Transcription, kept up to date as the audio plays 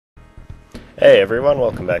Hey everyone,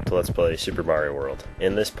 welcome back to Let's Play Super Mario World.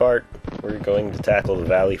 In this part, we're going to tackle the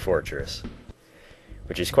Valley Fortress,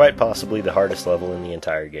 which is quite possibly the hardest level in the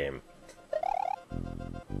entire game.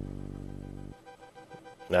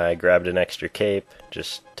 I grabbed an extra cape,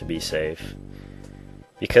 just to be safe,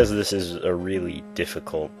 because this is a really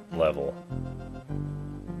difficult level.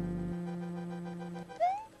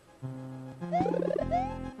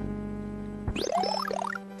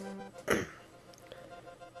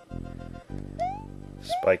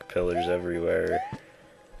 Spike pillars everywhere.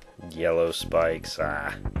 Yellow spikes.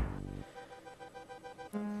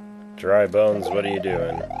 Dry Bones, what are you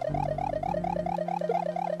doing?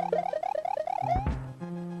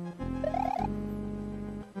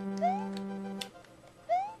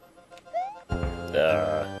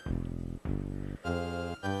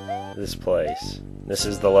 This place. This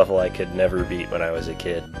is the level I could never beat when I was a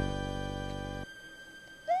kid.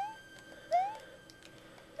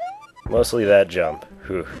 Mostly that jump.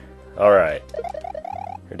 Whew. Alright.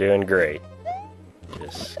 We're doing great.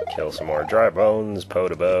 Just kill some more Dry Bones,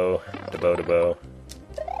 Podobo, Dabo.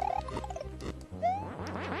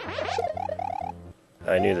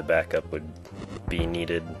 I knew the backup would be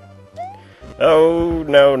needed. Oh,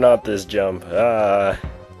 no, not this jump.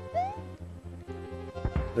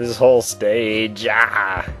 This whole stage.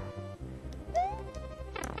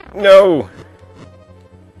 No!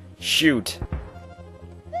 Shoot.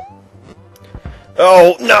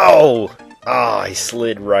 Oh, no! Ah, I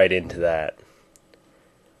slid right into that.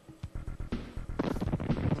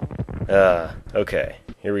 Okay,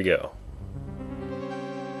 here we go.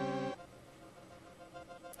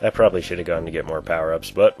 I probably should have gone to get more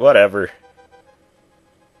power-ups, but whatever.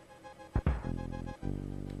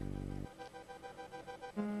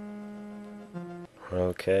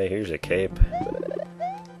 Okay, here's a cape.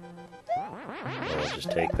 I'll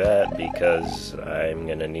just take that because I'm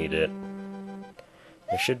gonna need it.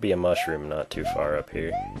 There should be a mushroom not too far up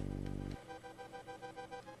here.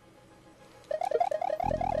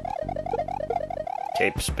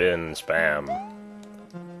 Cape spin spam.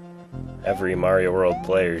 Every Mario World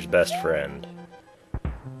player's best friend.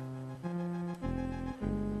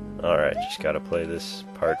 Alright, just gotta play this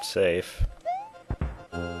part safe.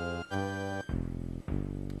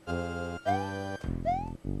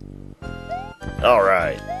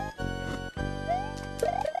 Alright.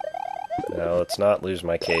 Now let's not lose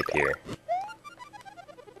my cape here.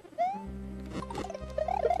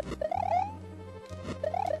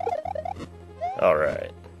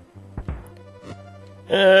 Alright.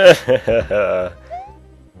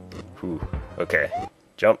 Whew. Okay.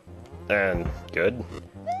 Jump. And good.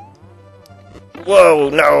 Whoa,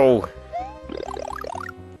 no!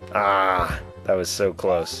 That was so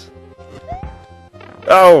close.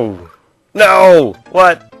 Oh! No!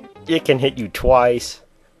 What? It can hit you twice.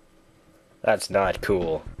 That's not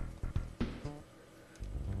cool.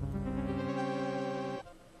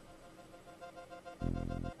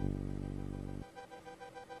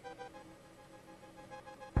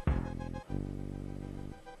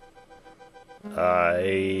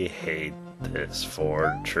 I hate this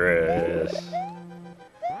fortress.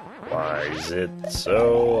 Why is it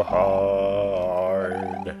so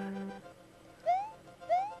hard?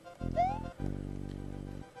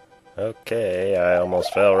 Okay, I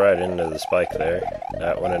almost fell right into the spike there.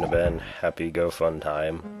 That wouldn't have been happy go fun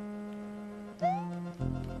time.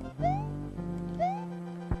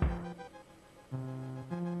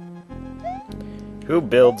 Who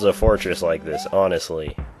builds a fortress like this,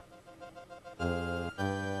 honestly?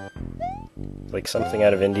 Like something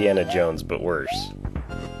out of Indiana Jones, but worse.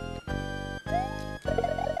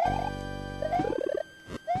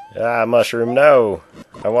 Mushroom, no!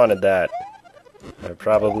 I wanted that. I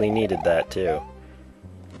probably needed that, too.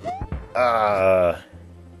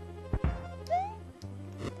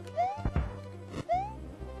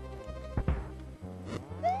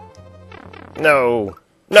 No!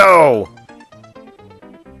 No!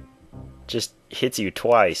 Just hits you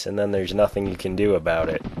twice, and then there's nothing you can do about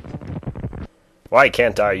it. Why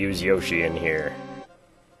can't I use Yoshi in here?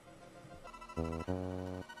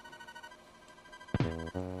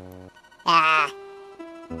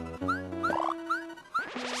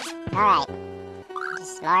 Alright.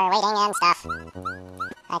 Just more waiting and stuff.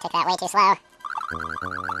 I took that way too slow.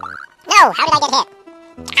 No! How did I get hit?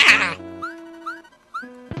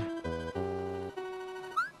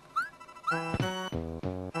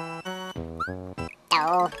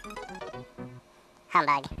 Oh.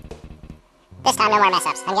 Humbug. This time no more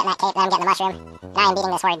mess-ups. I'm getting that cape, then I'm getting the mushroom. Now I'm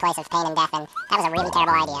beating this horrid place of pain and death, and that was a really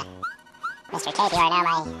terrible idea. Mr. Cape, you are now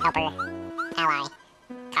my helper, ally,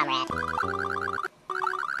 comrade.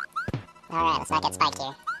 Alright, let's not get spiked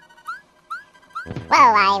here. Whoa,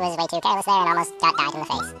 I was way too careless there and almost got died in the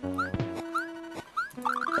face.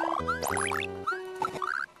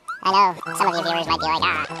 I know some of you viewers might be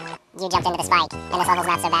like, you jumped into the spike, and this level's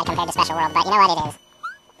not so bad compared to Special World, but you know what, it is.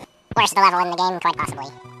 Worst level in the game, quite possibly.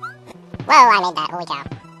 Whoa, I made that, holy cow.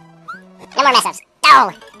 No more mess-ups.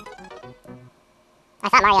 Go! I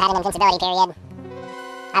thought Mario had an invincibility period.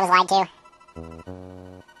 I was lied to.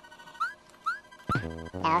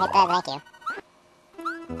 No, hit the, thank you.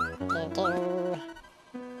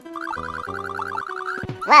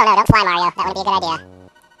 Whoa, no, don't fly, Mario. That wouldn't be a good idea.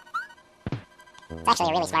 It's actually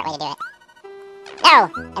a really smart way to do it. No!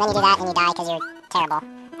 And then you do that and you die because you're terrible.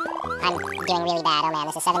 I'm doing really bad. Oh man,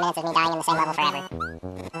 this is 7 minutes of me dying in the same level forever.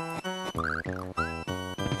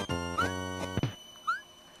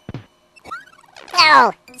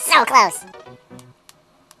 No! So close!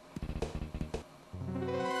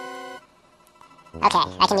 Okay,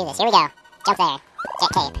 I can do this. Here we go. Jump there. Get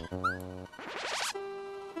cape.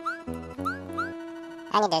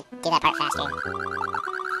 I need to do that part faster.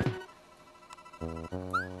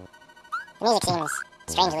 The music seems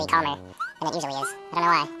strangely calmer than it usually is. I don't know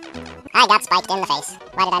why. I got spiked in the face.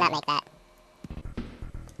 Why did I not make that?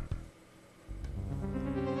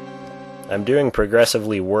 I'm doing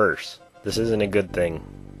progressively worse. This isn't a good thing.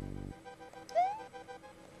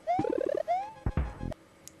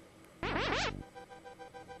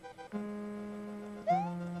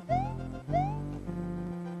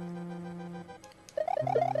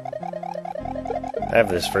 I have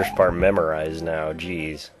this first part memorized now,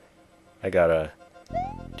 jeez. I gotta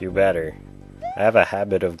do better. I have a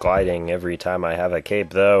habit of gliding every time I have a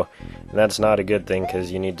cape though, and that's not a good thing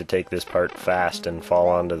because you need to take this part fast and fall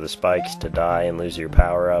onto the spikes to die and lose your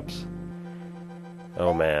power-ups.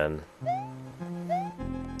 Oh man.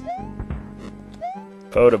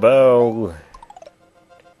 Podobo!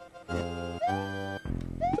 I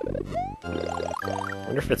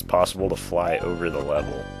wonder if it's possible to fly over the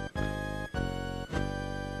level.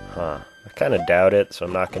 Huh. I kind of doubt it, so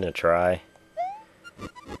I'm not going to try.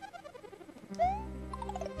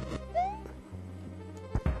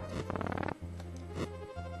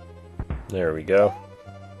 There we go.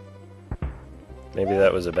 Maybe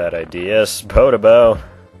that was a bad idea. Yes, Podobo!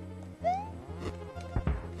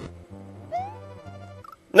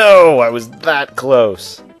 No! I was that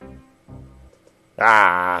close!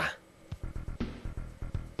 Ah!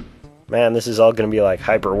 Man, this is all going to be like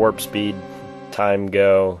hyper warp speed time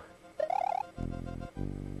go.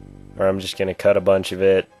 Or I'm just going to cut a bunch of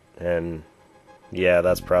it, and yeah,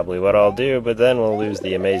 that's probably what I'll do, but then we'll lose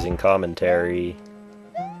the amazing commentary.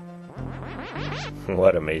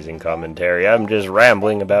 What amazing commentary. I'm just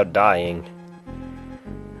rambling about dying.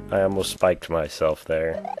 I almost spiked myself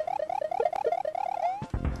there.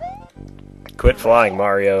 Quit flying,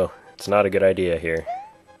 Mario. It's not a good idea here.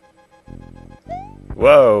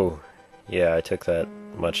 Whoa! Yeah, I took that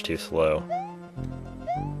much too slow.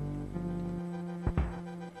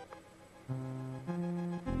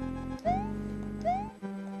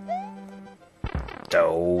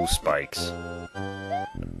 Oh, spikes.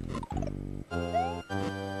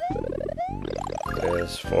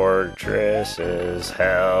 This fortress is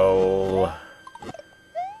hell.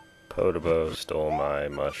 Podobo stole my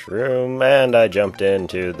mushroom, and I jumped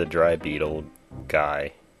into the dry beetle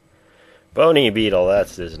guy. Bony Beetle,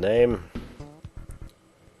 that's his name.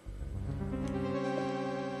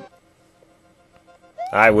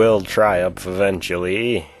 I will triumph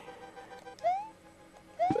eventually.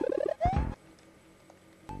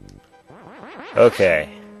 Okay.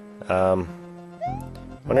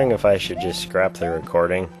 Wondering if I should just scrap the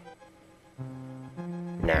recording.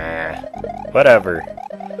 Nah. Whatever.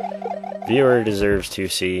 Viewer deserves to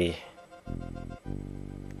see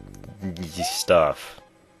stuff.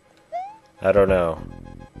 I don't know.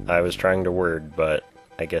 I was trying to word, but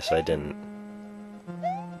I guess I didn't.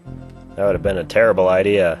 That would have been a terrible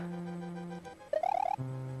idea.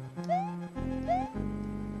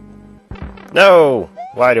 No!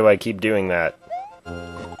 Why do I keep doing that?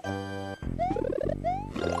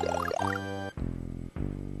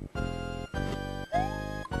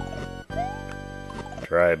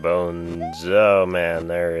 Dry bones. Oh man,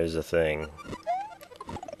 there is a thing.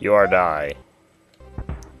 You are die.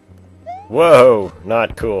 Whoa!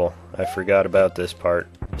 Not cool. I forgot about this part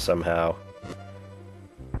somehow.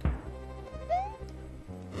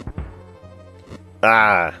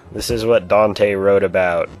 Ah! This is what Dante wrote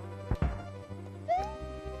about.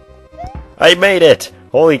 I made it!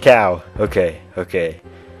 Holy cow! Okay, okay.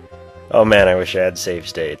 Oh man, I wish I had save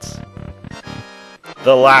states.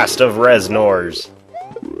 The last of Reznors!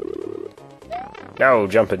 No,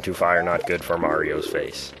 jump into fire, not good for Mario's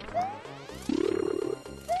face.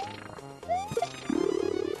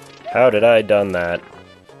 How did I done that?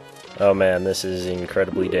 Oh man, this is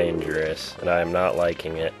incredibly dangerous, and I am not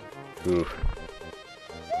liking it. Ooh.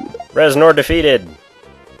 Reznor defeated!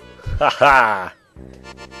 Haha!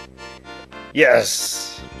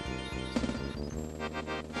 Yes!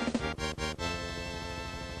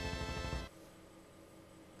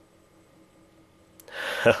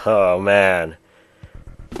 Oh man.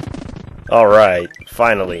 Alright,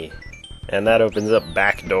 finally. And that opens up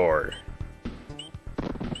back door.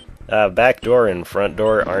 Back door and front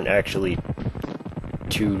door aren't actually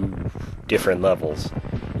two different levels.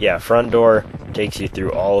 Yeah, front door takes you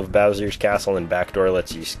through all of Bowser's Castle, and back door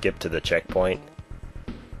lets you skip to the checkpoint.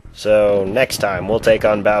 So, next time we'll take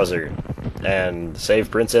on Bowser and save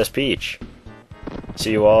Princess Peach.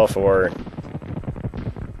 See you all for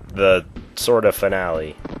the sort of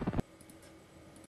finale.